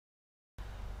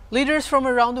Leaders from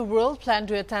around the world plan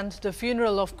to attend the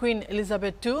funeral of Queen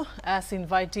Elizabeth II as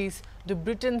invitees to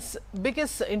Britain's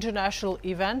biggest international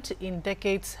event in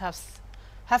decades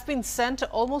have been sent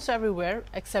almost everywhere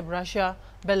except Russia,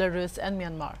 Belarus and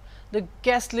Myanmar. The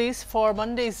guest list for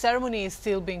Monday's ceremony is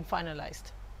still being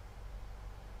finalized.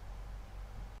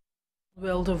 The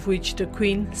world of which the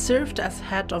Queen served as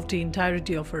head of the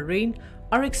entirety of her reign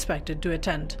are expected to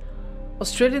attend.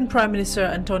 Australian Prime Minister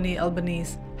Anthony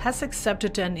Albanese has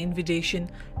accepted an invitation,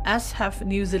 as have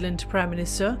New Zealand Prime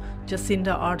Minister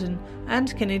Jacinda Ardern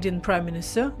and Canadian Prime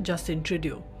Minister Justin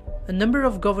Trudeau. A number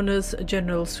of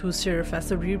governors-generals who serve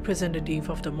as a representative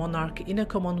of the monarch in a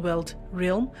Commonwealth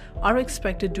realm are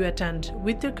expected to attend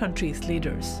with their country's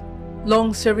leaders.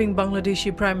 Long-serving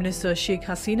Bangladeshi Prime Minister Sheikh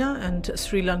Hasina and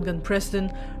Sri Lankan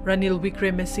President Ranil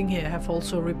Wickremesinghe have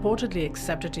also reportedly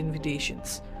accepted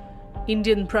invitations.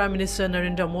 Indian Prime Minister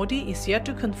Narendra Modi is yet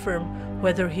to confirm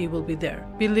whether he will be there.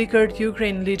 Beleaguered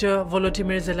Ukraine leader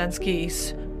Volodymyr Zelensky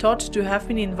is thought to have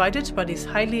been invited but is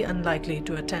highly unlikely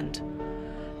to attend.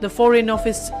 The Foreign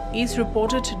Office is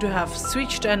reported to have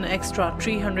switched an extra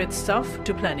 300 staff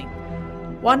to planning,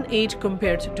 1/8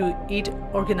 compared to it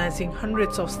organizing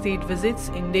hundreds of state visits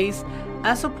in days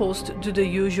as opposed to the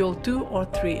usual 2 or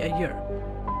 3 a year.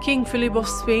 King Philip of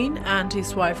Spain and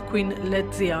his wife Queen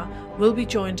Letizia will be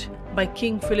joined by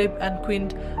King Philip and Queen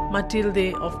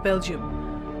Matilde of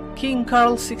Belgium. King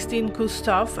Carl XVI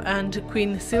Gustaf and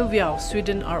Queen Sylvia of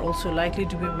Sweden are also likely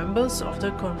to be members of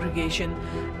the congregation,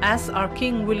 as are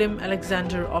King Willem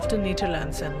Alexander of the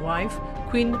Netherlands and wife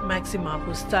Queen Maxima,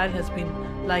 whose style has been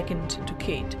likened to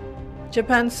Kate.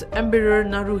 Japan's Emperor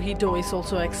Naruhito is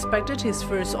also expected his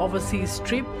first overseas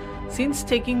trip since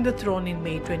taking the throne in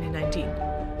May 2019.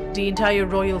 The entire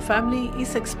royal family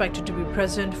is expected to be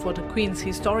present for the Queen's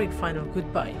historic final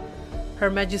goodbye. Her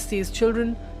Majesty's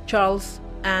children, Charles,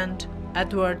 Anne,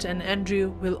 Edward and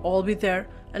Andrew, will all be there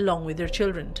along with their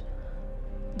children.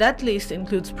 That list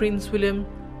includes Prince William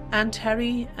and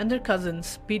Harry and their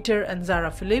cousins Peter and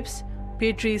Zara Phillips,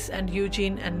 Beatrice and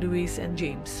Eugene and Louis and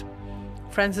James.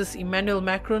 France's Emmanuel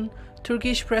Macron,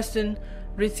 Turkish President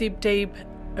Recep Tayyip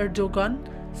Erdogan,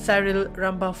 Cyril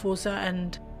Ramaphosa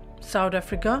and South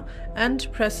Africa, and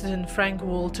President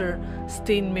Frank-Walter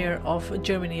Steinmeier of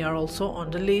Germany are also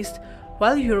on the list,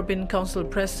 while European Council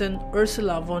President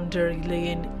Ursula von der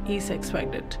Leyen is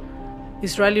expected.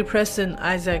 Israeli President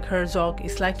Isaac Herzog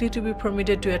is likely to be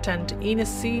permitted to attend in a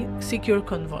secure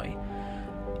convoy.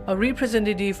 A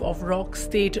representative of rogue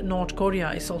state North Korea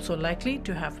is also likely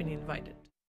to have been invited.